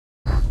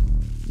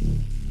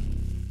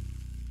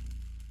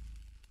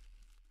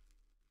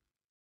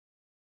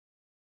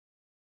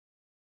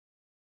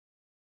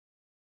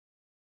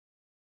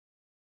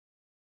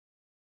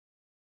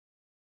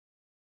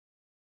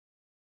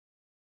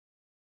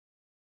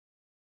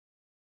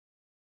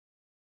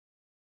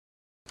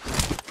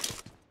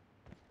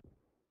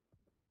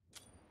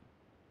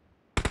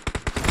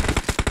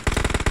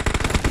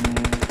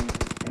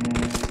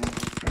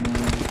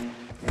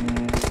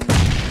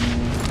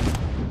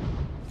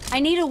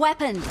need a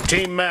weapon.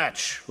 Team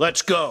match.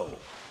 Let's go.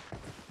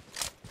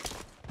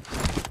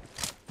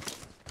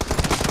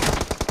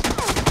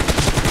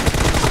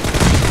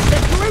 The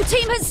blue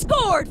team has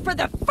scored for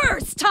the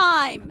first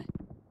time!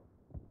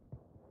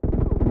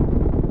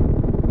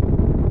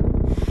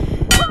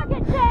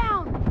 Target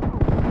down!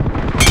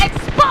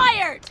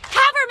 Expired!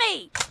 Cover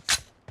me!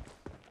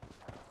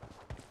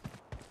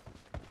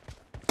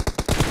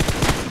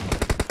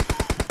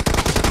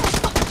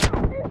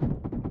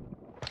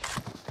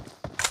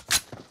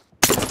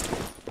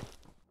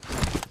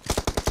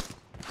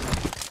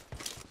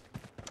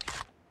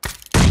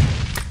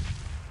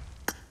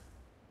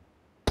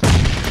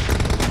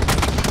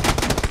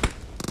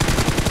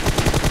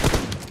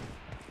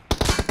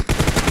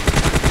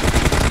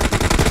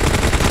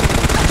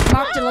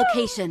 Marked a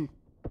location.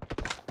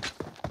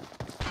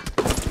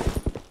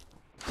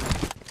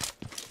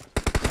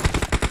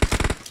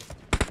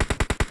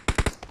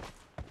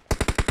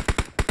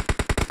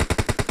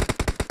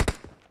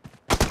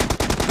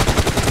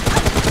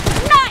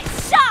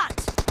 Nice shot!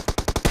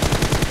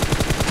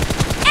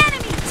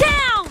 Enemy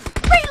down!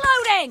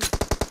 Reloading!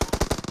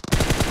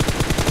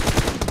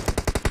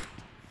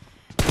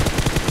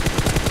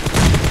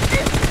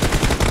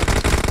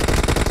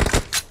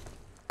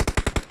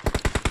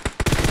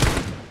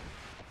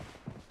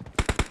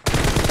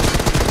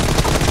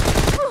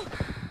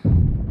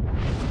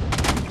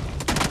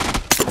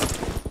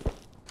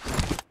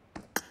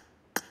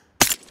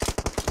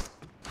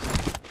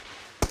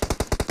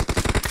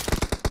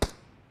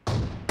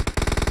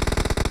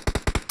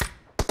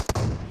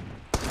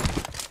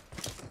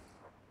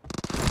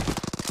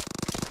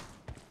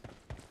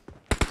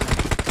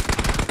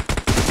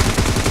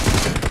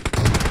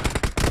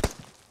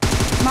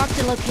 Marked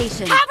a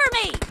location. Cover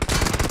me!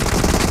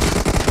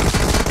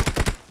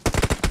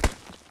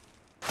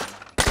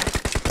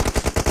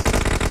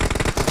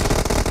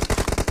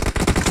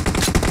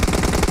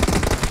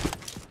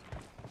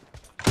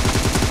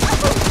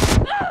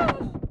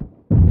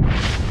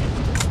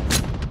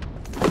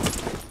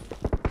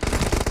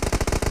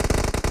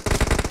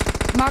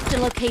 Marked a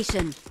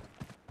location.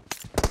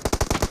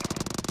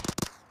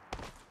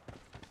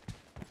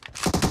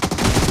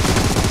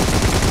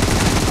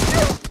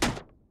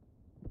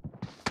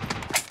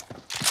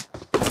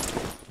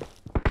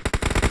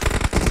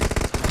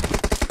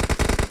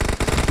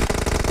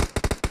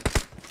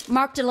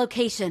 Marked a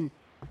location.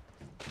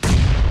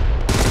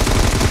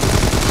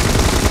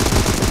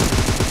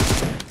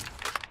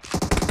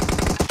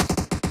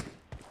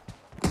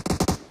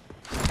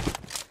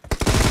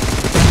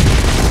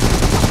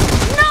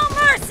 No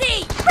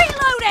mercy!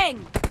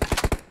 Reloading!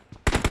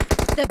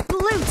 The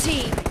blue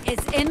team is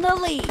in the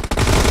lead.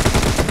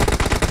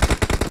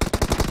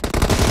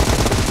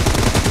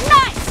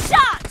 Nice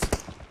shot!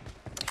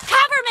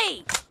 Cover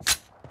me!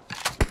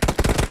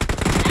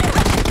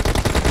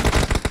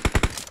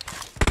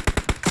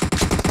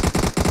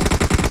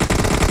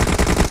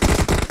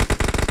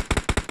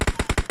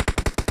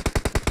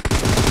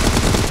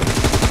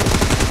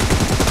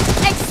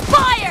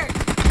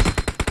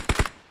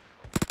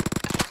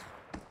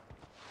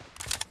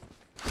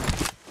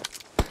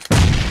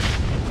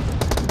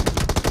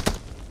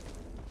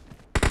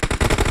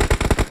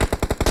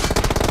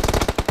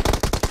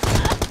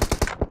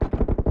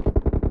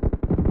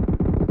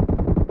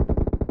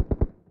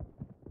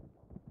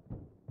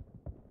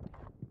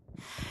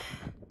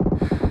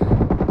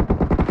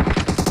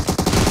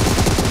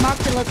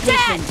 Marked a location.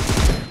 Dead!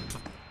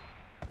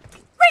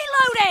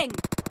 Reloading!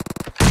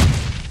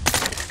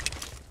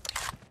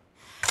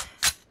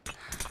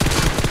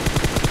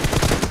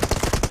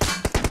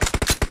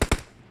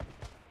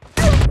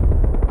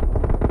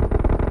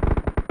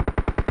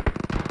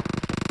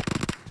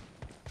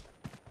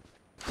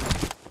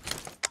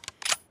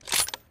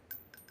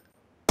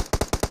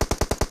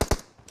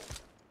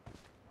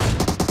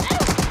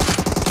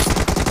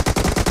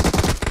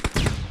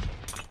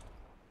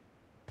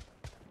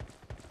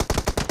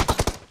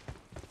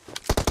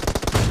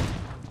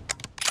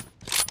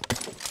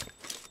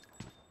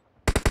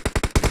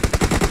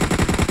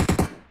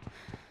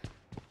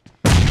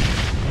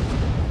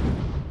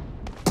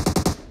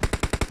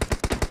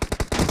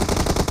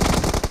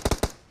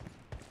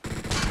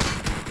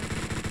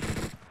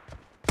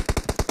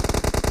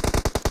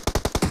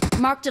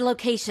 Marked a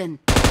location.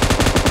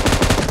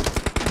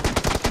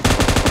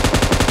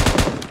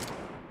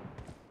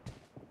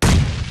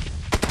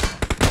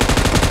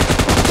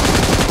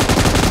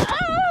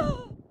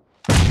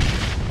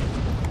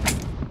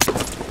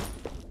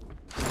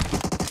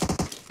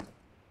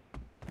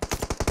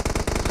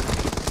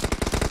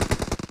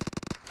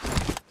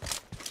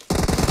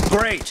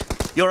 Great!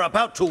 You're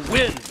about to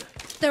win!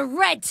 The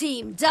red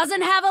team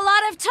doesn't have a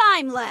lot of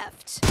time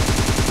left.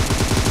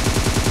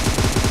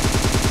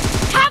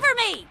 Cover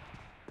me!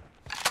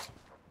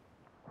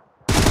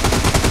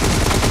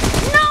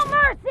 No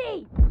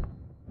mercy!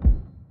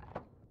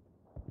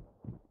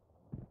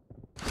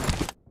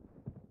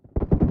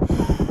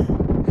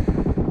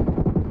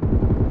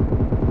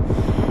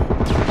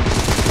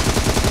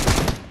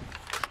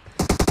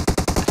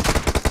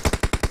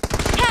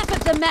 Half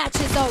of the match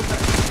is over,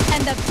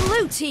 and the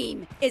blue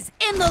team is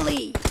in the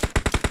lead.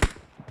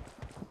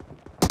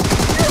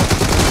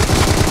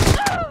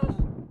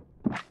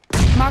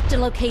 Marked a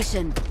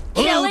location.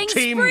 Blue Killing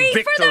team spree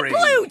victory. for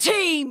the blue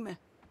team!